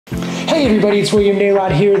Hey everybody, it's William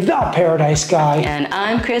Narod here, the Paradise Guy. And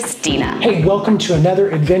I'm Christina. Hey, welcome to another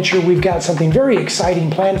adventure. We've got something very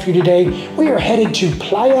exciting planned for you today. We are headed to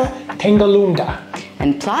Playa Tangolunda.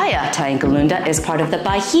 And Playa Tangolunda is part of the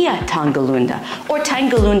Bahiá Tangolunda, or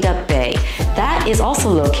Tangolunda Bay. That is also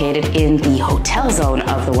located in the hotel zone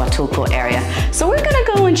of the Huatulco area. So we're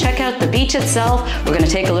gonna go and check out the beach itself. We're gonna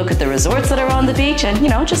take a look at the resorts that are on the beach and,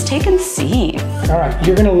 just take in the scene. All right,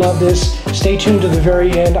 you're gonna love this. Stay tuned to the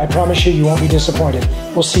very end. I promise you, you won't be disappointed.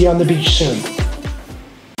 We'll see you on the beach soon.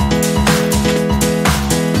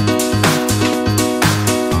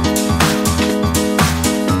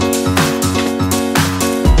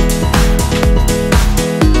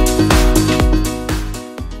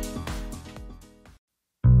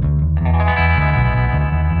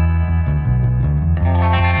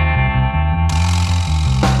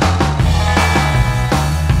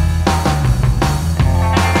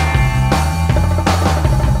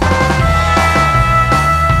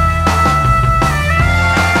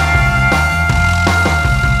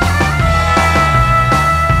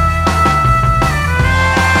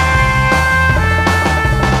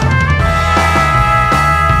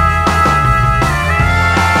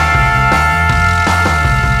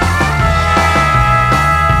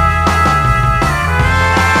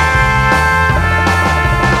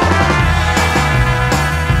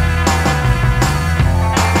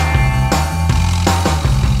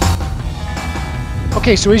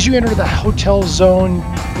 Okay, so as you enter the hotel zone,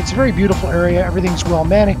 it's a very beautiful area. Everything's well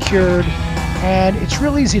manicured, and it's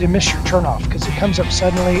real easy to miss your turnoff because it comes up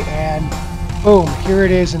suddenly and boom, here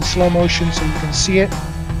it is in slow motion so you can see it.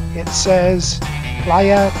 It says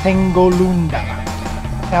Playa Tangolunda.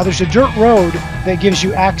 Now there's a dirt road that gives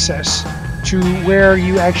you access to where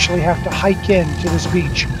you actually have to hike in to this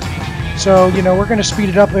beach. So, we're going to speed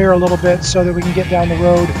it up here a little bit so that we can get down the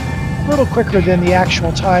road a little quicker than the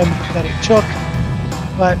actual time that it took.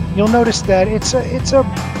 But you'll notice that it's a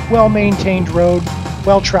well-maintained road,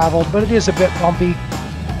 well-traveled, but it is a bit bumpy.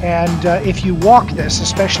 And if you walk this,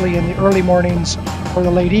 especially in the early mornings or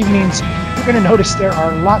the late evenings, you're going to notice there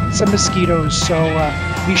are lots of mosquitoes. So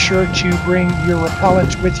be sure to bring your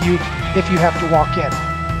repellent with you if you have to walk in.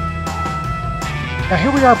 Now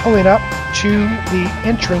here we are pulling up to the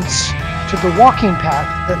entrance to the walking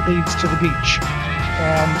path that leads to the beach.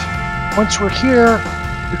 And once we're here,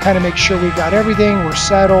 we kind of make sure we've got everything, we're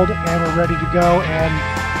settled, and we're ready to go,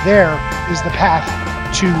 and there is the path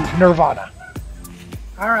to Nirvana.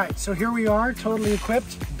 All right, so here we are, totally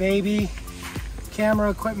equipped. Baby, camera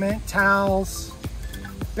equipment, towels,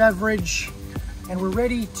 beverage, and we're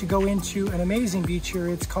ready to go into an amazing beach here.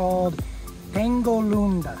 It's called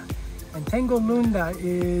Tangolunda. And Tangolunda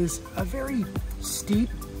is a very steep,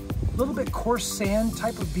 a little bit coarse sand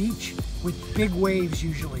type of beach with big waves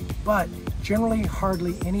usually, but generally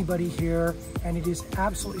hardly anybody here, and it is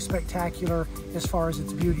absolutely spectacular as far as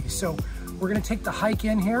its beauty. So we're gonna take the hike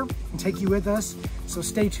in here and take you with us, so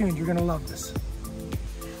stay tuned, you're gonna love this.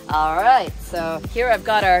 All right, so here I've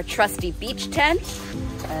got our trusty beach tent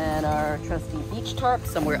and our trusty beach tarp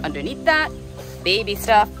somewhere underneath that, baby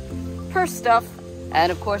stuff, purse stuff,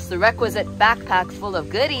 and of course the requisite backpack full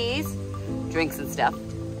of goodies, drinks and stuff.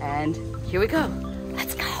 And here we go,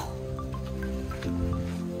 let's go.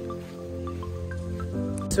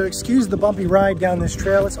 So excuse the bumpy ride down this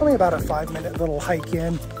trail. It's only about a 5-minute little hike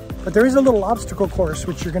in, but there is a little obstacle course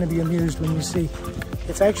which you're going to be amused when you see.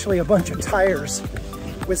 It's actually a bunch of tires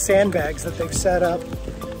with sandbags that they've set up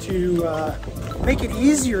to make it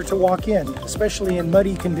easier to walk in, especially in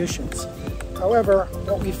muddy conditions. However,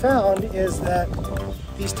 what we found is that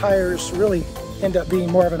these tires really end up being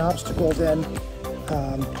more of an obstacle than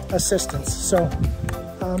assistance. So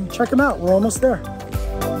check them out, we're almost there.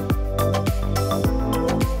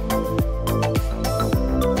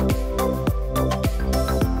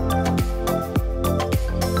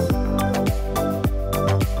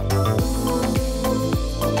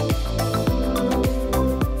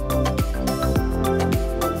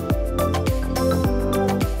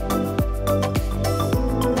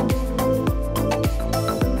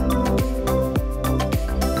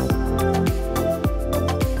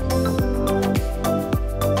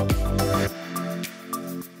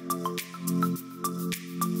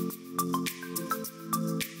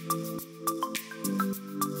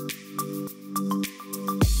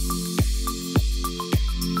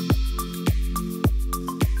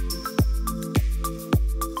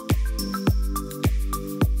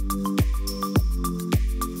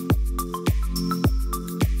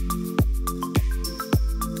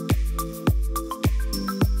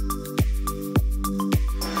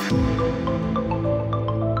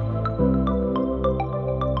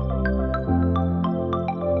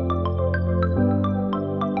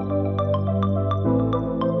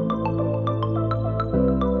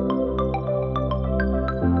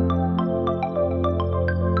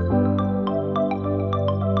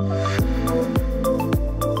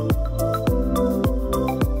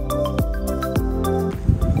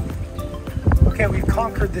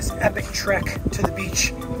 conquered this epic trek to the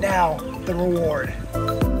beach. Now, the reward.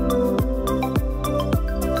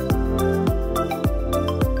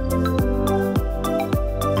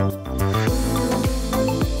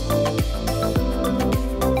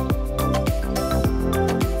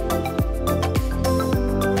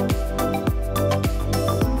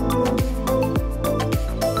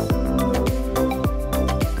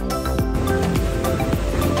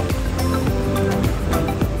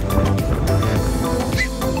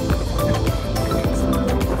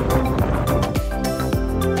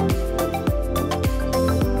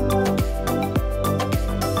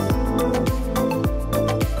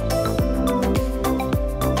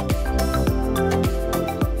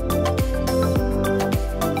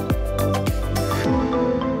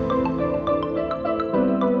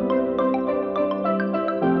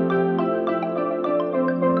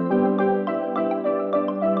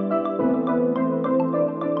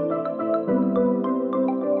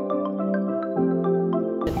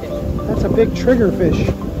 That's a big trigger fish.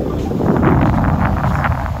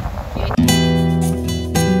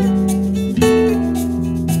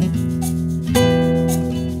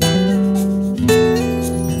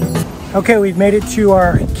 Okay, we've made it to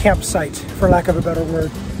our campsite, for lack of a better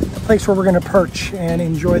word. A place where we're going to perch and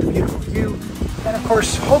enjoy the beautiful view. And of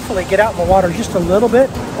course, hopefully get out in the water just a little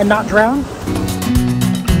bit and not drown.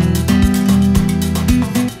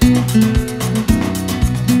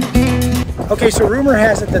 Okay, so rumor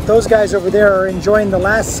has it that those guys over there are enjoying the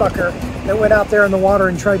last sucker that went out there in the water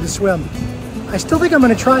and tried to swim. I still think I'm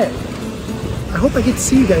going to try it. I hope I get to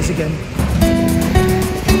see you guys again.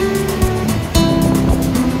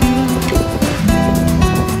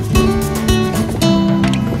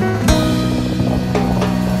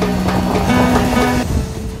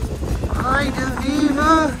 Hi,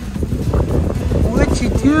 Daviva. What you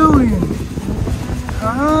doing?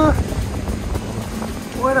 Huh?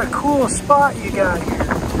 What a cool spot you got here.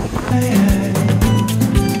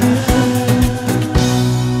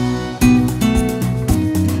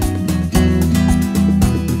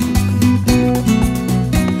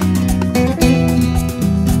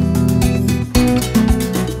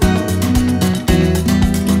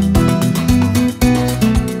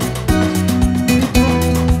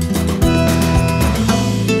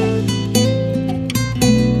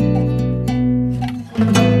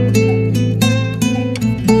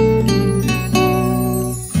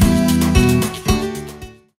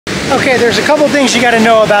 Okay, there's a couple things you got to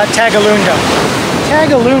know about Tangolunda.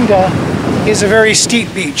 Tangolunda is a very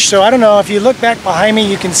steep beach, so I don't know, if you look back behind me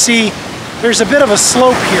you can see there's a bit of a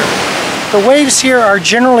slope here. The waves here are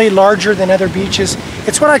generally larger than other beaches.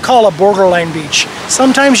 It's what I call a borderline beach.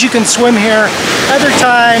 Sometimes you can swim here, other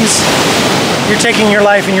times you're taking your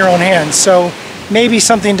life in your own hands. So maybe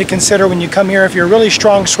something to consider when you come here. If you're a really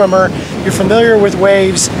strong swimmer, you're familiar with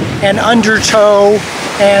waves and undertow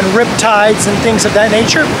and rip tides and things of that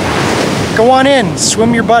nature, go on in,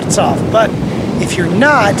 swim your butts off. But if you're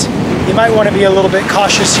not, you might want to be a little bit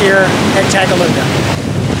cautious here at Tangolunda.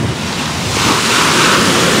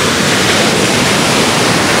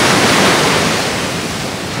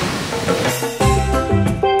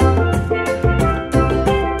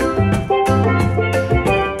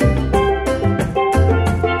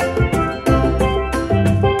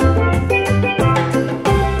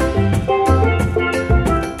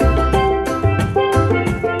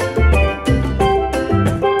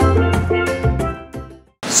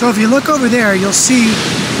 So if you look over there, you'll see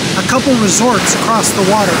a couple resorts across the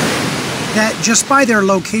water that just by their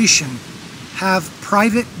location have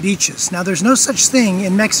private beaches. Now there's no such thing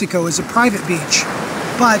in Mexico as a private beach,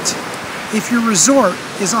 but if your resort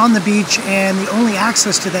is on the beach and the only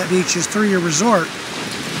access to that beach is through your resort,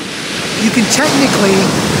 you can technically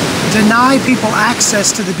deny people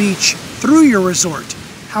access to the beach through your resort.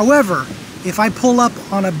 However, if I pull up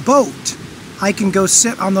on a boat, I can go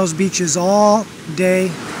sit on those beaches all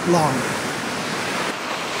day long.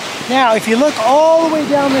 Now, if you look all the way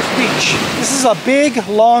down this beach, this is a big,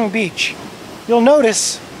 long beach. You'll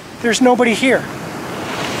notice there's nobody here.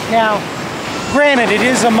 Now, granted, it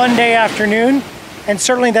is a Monday afternoon, and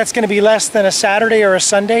certainly that's going to be less than a Saturday or a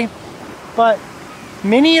Sunday, but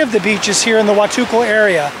many of the beaches here in the Huatulco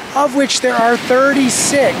area, of which there are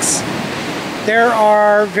 36, there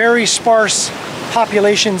are very sparse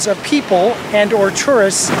populations of people and or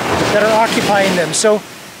tourists that are occupying them. So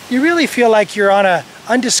you really feel like you're on a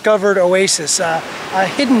undiscovered oasis, a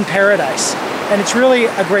hidden paradise, and it's really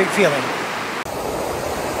a great feeling.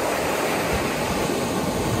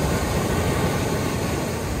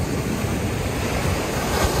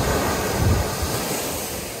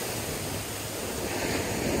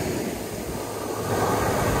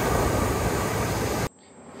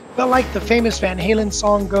 But like the famous Van Halen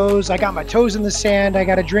song goes, I got my toes in the sand, I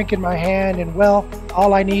got a drink in my hand, and well,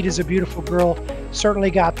 all I need is a beautiful girl.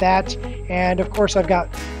 Certainly got that. And of course I've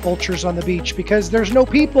got vultures on the beach because there's no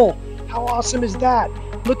people. How awesome is that?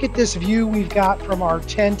 Look at this view we've got from our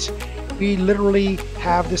tent. We literally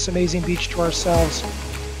have this amazing beach to ourselves.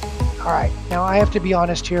 All right, now I have to be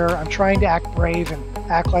honest here. I'm trying to act brave and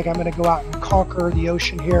act like I'm gonna go out and conquer the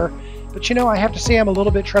ocean here. But you know, I have to say I'm a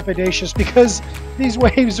little bit trepidatious because these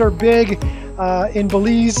waves are big. In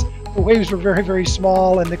Belize, the waves were very, very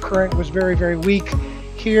small and the current was very, very weak.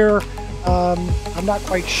 Here, I'm not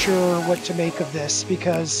quite sure what to make of this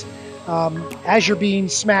because as you're being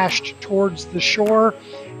smashed towards the shore,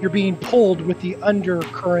 you're being pulled with the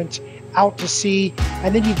undercurrent out to sea,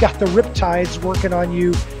 and then you've got the riptides working on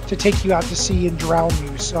you to take you out to sea and drown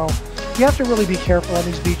you. So you have to really be careful on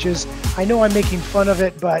these beaches. I know I'm making fun of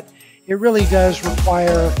it, but it really does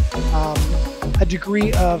require a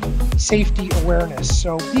degree of safety awareness.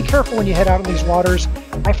 So be careful when you head out on these waters.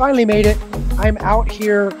 I finally made it. I'm out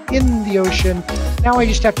here in the ocean. Now I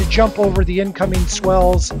just have to jump over the incoming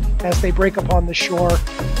swells as they break upon the shore.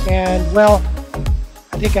 And well,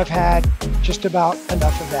 I think I've had just about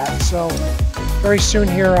enough of that. So very soon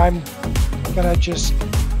here, I'm gonna just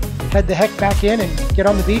head the heck back in and get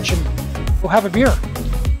on the beach and go have a beer.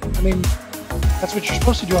 I mean, that's what you're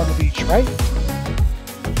supposed to do on the beach, right?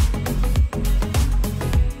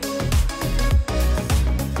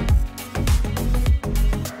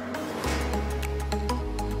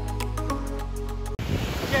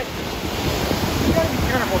 Okay, you gotta be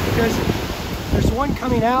careful because there's one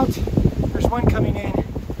coming out, there's one coming in.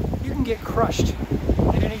 You can get crushed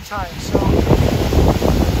at any time. So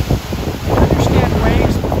understand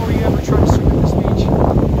waves before you ever try to swim at this beach.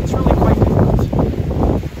 It's really quite difficult.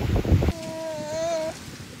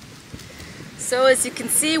 So as you can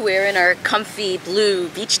see, we're in our comfy blue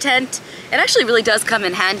beach tent. It actually really does come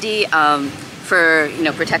in handy for, you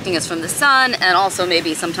know, protecting us from the sun, and also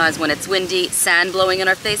maybe sometimes when it's windy, sand blowing in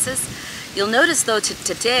our faces. You'll notice though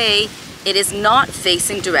today it is not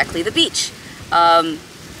facing directly the beach.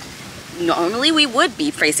 Normally we would be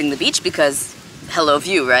facing the beach because hello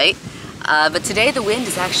view, right? But today the wind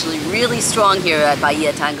is actually really strong here at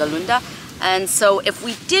Bahiá Tangolunda, and so if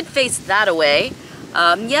we did face that away,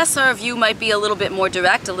 yes, our view might be a little bit more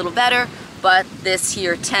direct, a little better, but this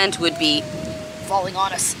here tent would be falling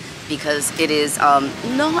on us because it is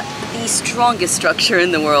not the strongest structure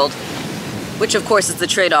in the world, which of course is the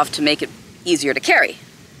trade-off to make it easier to carry.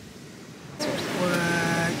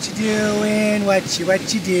 What you doing?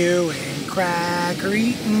 What you doing? Cracker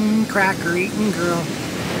eating girl.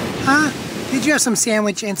 Huh? Did you have some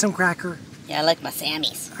sandwich and some cracker? Yeah, I like my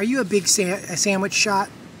Sammies. Are you a big sandwich shot?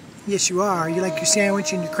 Yes, you are. You like your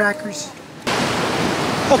sandwich and your crackers?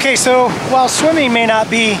 Okay, so while swimming may not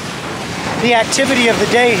be the activity of the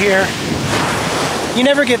day here, you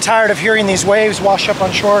never get tired of hearing these waves wash up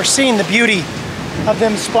on shore, seeing the beauty of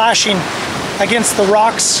them splashing against the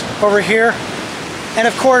rocks over here, and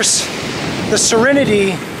of course, the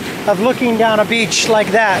serenity of looking down a beach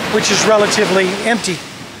like that, which is relatively empty.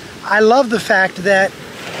 I love the fact that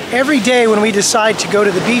every day when we decide to go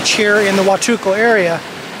to the beach here in the Huatulco area,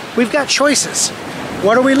 we've got choices.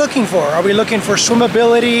 What are we looking for? Are we looking for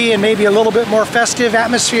swimmability and maybe a little bit more festive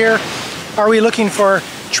atmosphere? Are we looking for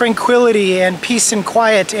tranquility and peace and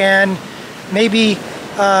quiet and maybe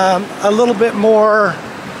a little bit more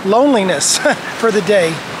loneliness for the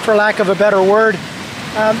day, for lack of a better word?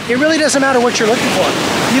 It really doesn't matter what you're looking for.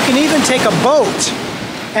 You can even take a boat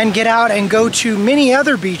and get out and go to many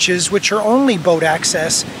other beaches which are only boat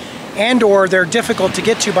access, and or they're difficult to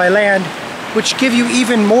get to by land, which give you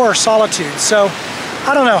even more solitude. So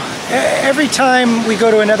I don't know, every time we go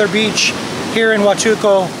to another beach here in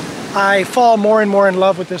Huatulco, I fall more and more in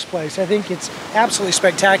love with this place. I think it's absolutely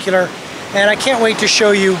spectacular, and I can't wait to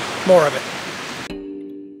show you more of it.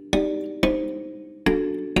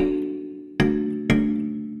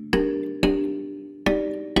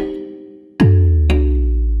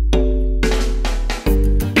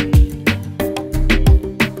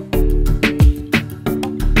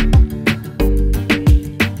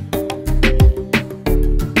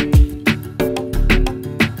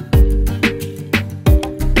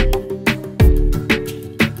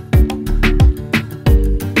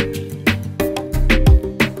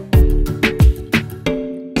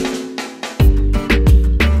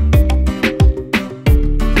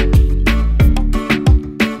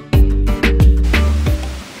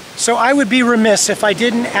 So I would be remiss if I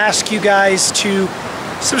didn't ask you guys to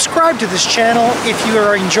subscribe to this channel. If you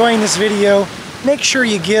are enjoying this video, make sure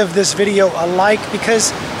you give this video a like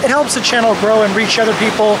because it helps the channel grow and reach other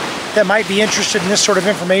people that might be interested in this sort of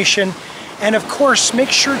information. And of course, make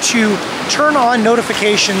sure to turn on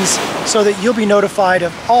notifications so that you'll be notified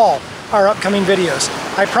of all our upcoming videos.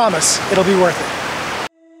 I promise it'll be worth it.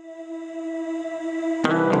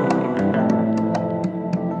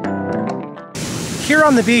 Here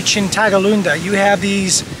on the beach in Tangolunda, you have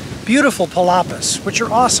these beautiful palapas, which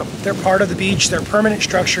are awesome. They're part of the beach, they're permanent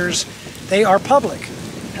structures, they are public.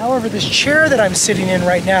 However, this chair that I'm sitting in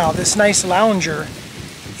right now, this nice lounger,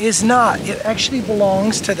 is not. It actually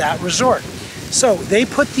belongs to that resort. So they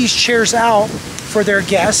put these chairs out for their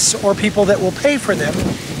guests or people that will pay for them,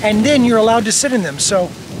 and then you're allowed to sit in them. So,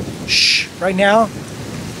 shh, right now,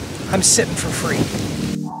 I'm sitting for free.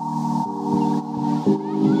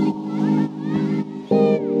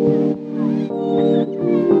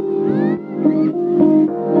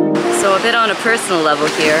 So a bit on a personal level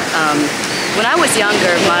here. When I was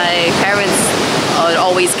younger, my parents would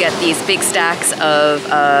always get these big stacks of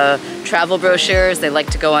travel brochures. They like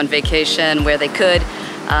to go on vacation where they could,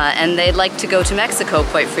 and they'd like to go to Mexico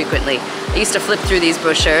quite frequently. I used to flip through these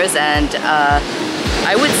brochures, and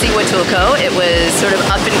I would see Huatulco. It was sort of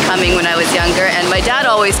up and coming when I was younger, and my dad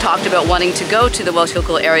always talked about wanting to go to the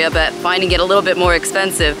Huatulco area, but finding it a little bit more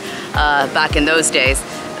expensive back in those days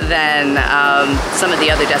than some of the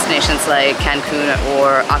other destinations like Cancun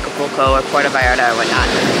or Acapulco or Puerto Vallarta or whatnot.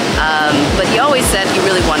 But he always said he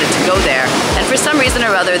really wanted to go there. And for some reason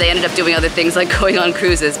or other, they ended up doing other things like going on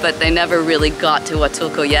cruises, but they never really got to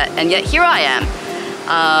Huatulco yet. And yet here I am.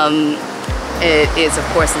 It is, of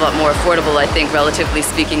course, a lot more affordable, I think, relatively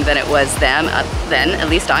speaking, than it was then. At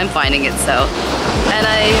least I'm finding it so. And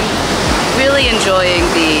I'm really enjoying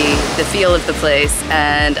the feel of the place,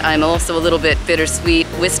 and I'm also a little bit bittersweet,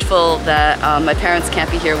 wistful that my parents can't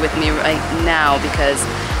be here with me right now because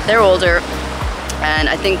they're older, and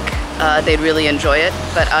I think they'd really enjoy it.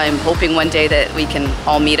 But I'm hoping one day that we can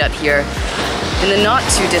all meet up here in the not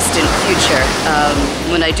too distant future.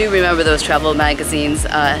 When I do remember those travel magazines,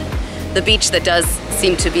 the beach that does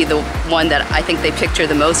seem to be the one that I think they picture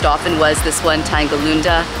the most often was this one,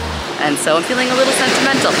 Tangolunda, and so I'm feeling a little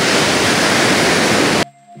sentimental.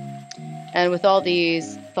 And with all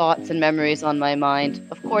these thoughts and memories on my mind,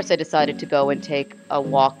 of course I decided to go and take a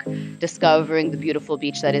walk, discovering the beautiful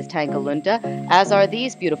beach that is Tangolunda, as are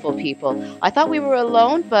these beautiful people. I thought we were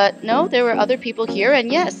alone, but no, there were other people here,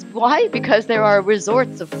 and yes, why? Because there are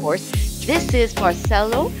resorts, of course. This is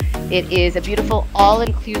Marcelo. It is a beautiful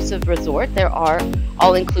all-inclusive resort. There are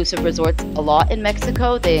all-inclusive resorts a lot in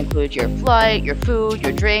Mexico. They include your flight, your food,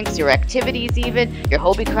 your drinks, your activities even, your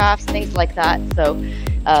hobby crafts, things like that. So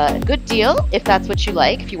good deal if that's what you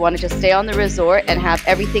like. If you want to just stay on the resort and have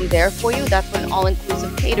everything there for you, that's what an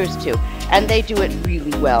all-inclusive caters to. And they do it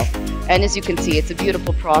really well. And as you can see, it's a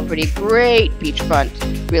beautiful property, great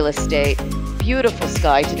beachfront real estate, beautiful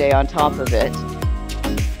sky today on top of it.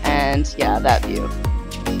 And yeah, that view.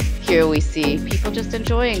 Here we see people just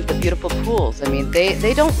enjoying the beautiful pools. I mean,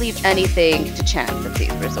 they don't leave anything to chance at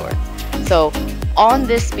these resorts. So on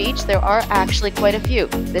this beach, there are actually quite a few.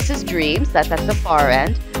 This is Dreams, that's at the far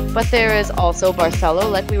end, but there is also Barcelo,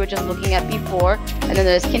 like we were just looking at before, and then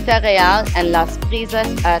there's Quinta Real and Las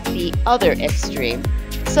Brisas at the other extreme.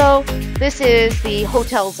 So this is the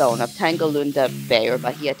hotel zone of Tangolunda Bay, or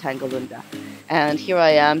Bahiá Tangolunda. And here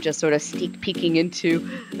I am just sort of sneak peeking into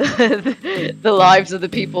the lives of the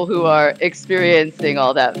people who are experiencing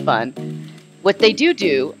all that fun. What they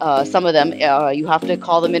do, some of them, you have to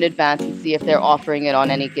call them in advance and see if they're offering it on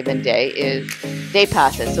any given day, is day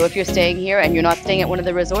passes. So if you're staying here and you're not staying at one of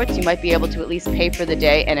the resorts, you might be able to at least pay for the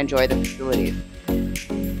day and enjoy the facilities.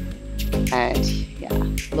 And yeah,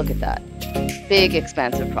 look at that. Big,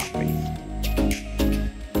 expansive properties.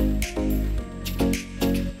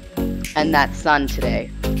 And that sun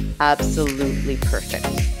today, absolutely perfect.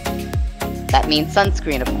 That means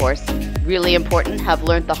sunscreen, of course. Really important, have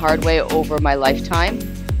learned the hard way over my lifetime.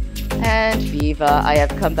 And viva, I have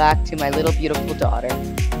come back to my little beautiful daughter.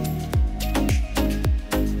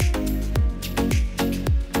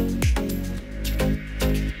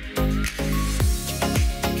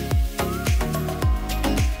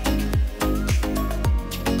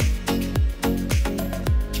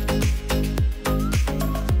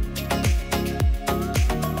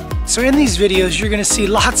 So in these videos, you're going to see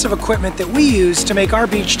lots of equipment that we use to make our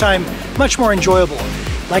beach time much more enjoyable.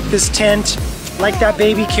 Like this tent, like that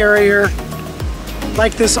baby carrier,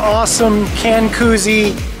 like this awesome can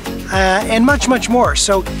koozie, and much, much more.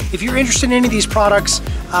 So if you're interested in any of these products,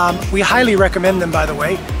 we highly recommend them, by the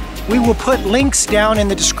way. We will put links down in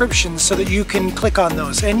the description so that you can click on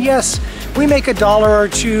those. And yes, we make $1 or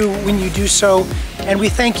 $2 when you do so, and we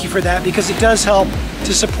thank you for that because it does help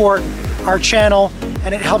to support our channel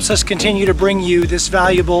and it helps us continue to bring you this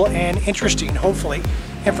valuable and interesting, hopefully,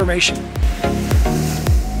 information.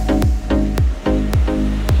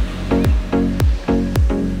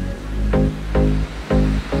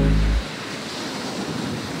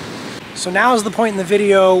 So now is the point in the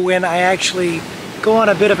video when I actually go on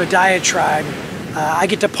a bit of a diatribe. I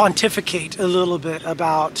get to pontificate a little bit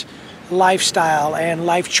about lifestyle and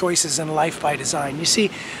life choices and life by design. You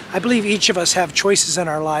see, I believe each of us have choices in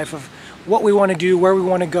our life of what we want to do, where we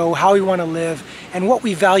want to go, how we want to live, and what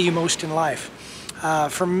we value most in life.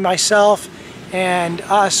 For myself and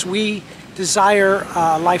us, we desire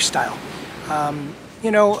lifestyle.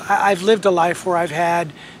 You know, I've lived a life where I've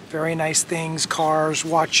had very nice things, cars,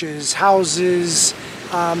 watches, houses,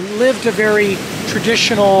 lived a very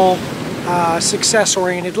traditional,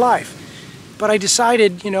 success-oriented life. But I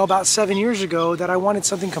decided, you know, about 7 years ago that I wanted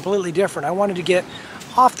something completely different. I wanted to get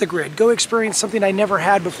off the grid, go experience something I never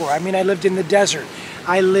had before. I mean, I lived in the desert.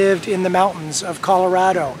 I lived in the mountains of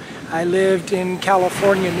Colorado. I lived in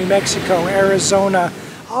California, New Mexico, Arizona,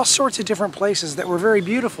 all sorts of different places that were very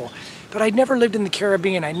beautiful. But I'd never lived in the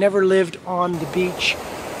Caribbean. I never lived on the beach.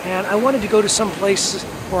 And I wanted to go to some place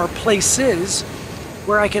or places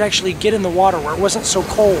where I could actually get in the water, where it wasn't so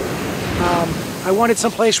cold. I wanted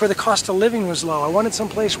some place where the cost of living was low. I wanted some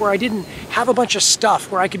place where I didn't have a bunch of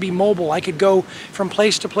stuff, where I could be mobile. I could go from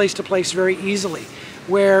place to place to place very easily,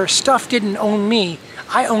 where stuff didn't own me.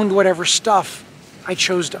 I owned whatever stuff I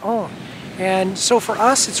chose to own. And so for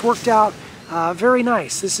us, it's worked out very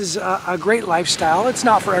nice. This is a great lifestyle. It's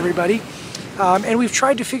not for everybody. And we've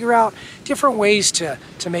tried to figure out different ways to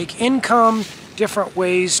make income, different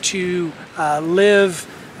ways to live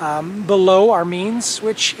below our means,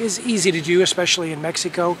 which is easy to do, especially in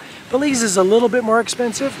Mexico. Belize is a little bit more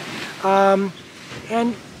expensive,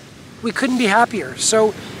 and we couldn't be happier.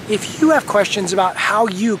 So if you have questions about how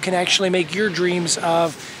you can actually make your dreams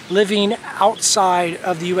of living outside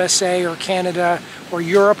of the USA or Canada or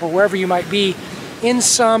Europe or wherever you might be in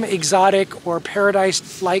some exotic or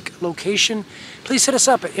paradise-like location, please hit us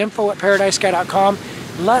up at info@paradisesky.com.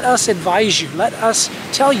 Let us advise you. Let us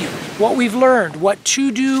tell you what we've learned, what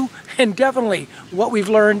to do, and definitely what we've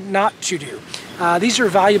learned not to do. These are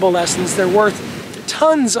valuable lessons. They're worth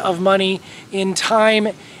tons of money in time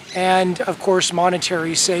and, of course,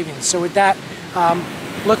 monetary savings. So with that,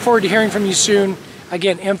 look forward to hearing from you soon.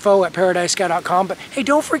 Again, info@paradisesky.com. But hey,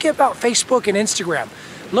 don't forget about Facebook and Instagram.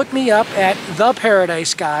 Look me up at The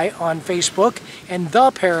Paradise Guy on Facebook and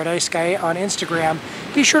The Paradise Guy on Instagram.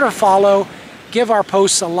 Be sure to follow, give our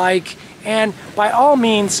posts a like, and by all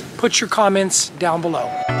means, put your comments down below.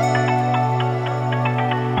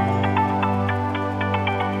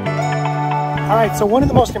 All right, so one of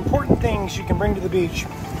the most important things you can bring to the beach,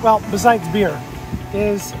 well, besides beer,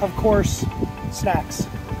 is, of course, snacks.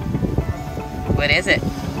 What is it?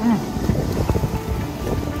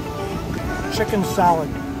 Chicken salad.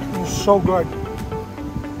 It's so good.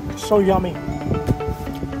 So yummy.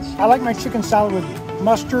 I like my chicken salad with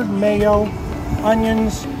mustard, mayo,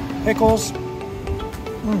 onions, pickles.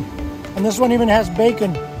 And this one even has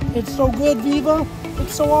bacon. It's so good, Viva.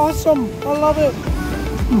 It's so awesome. I love it.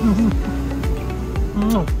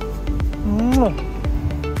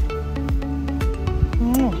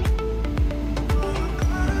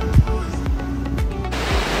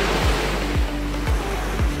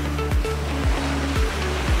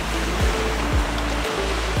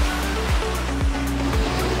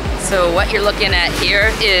 So what you're looking at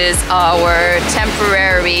here is our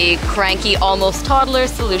temporary cranky, almost toddler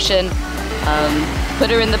solution. Put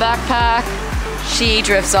her in the backpack, she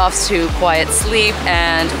drifts off to quiet sleep,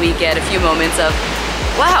 and we get a few moments of,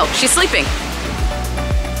 wow, she's sleeping.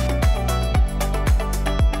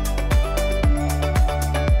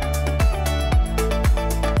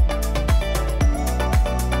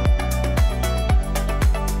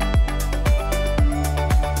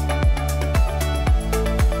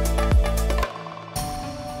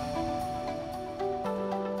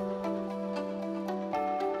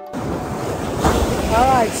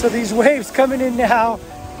 Alright, so these waves coming in now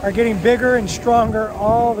are getting bigger and stronger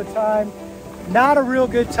all the time. Not a real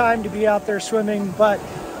good time to be out there swimming, but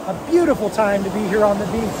a beautiful time to be here on the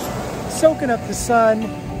beach, soaking up the sun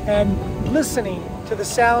and listening to the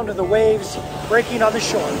sound of the waves breaking on the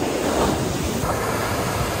shore.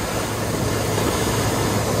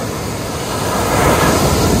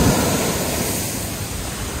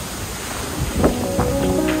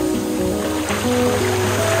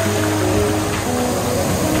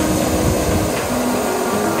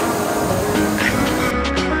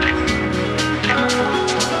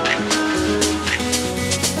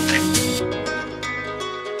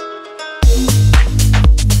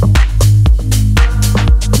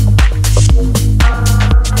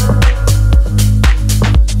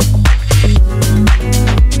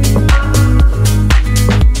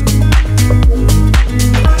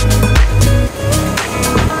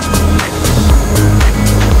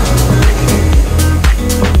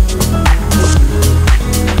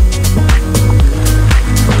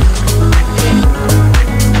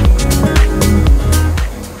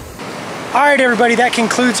 everybody, that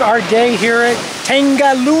concludes our day here at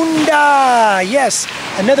Tangolunda. Yes,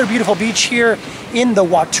 another beautiful beach here in the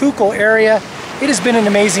Huatulco area. It has been an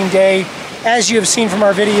amazing day. As you have seen from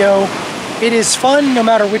our video, it is fun no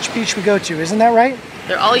matter which beach we go to. Isn't that right?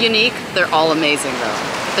 They're all unique. They're all amazing, though.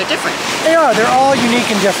 They're different. They are. They're all unique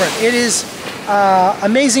and different. It is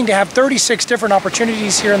amazing to have 36 different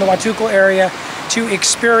opportunities here in the Huatulco area to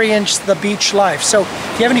experience the beach life. So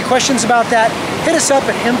if you have any questions about that, hit us up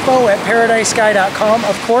at info@paradisesky.com,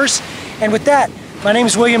 of course. And with that, my name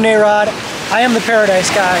is William Narod. I am the Paradise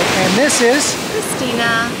Guy, and this is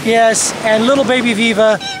Christina. Yes, and little baby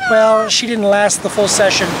Viva, well, she didn't last the full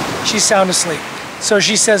session. She's sound asleep. So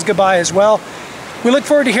she says goodbye as well. We look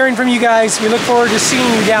forward to hearing from you guys. We look forward to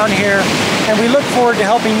seeing you down here, and we look forward to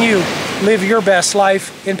helping you live your best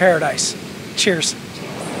life in paradise. Cheers.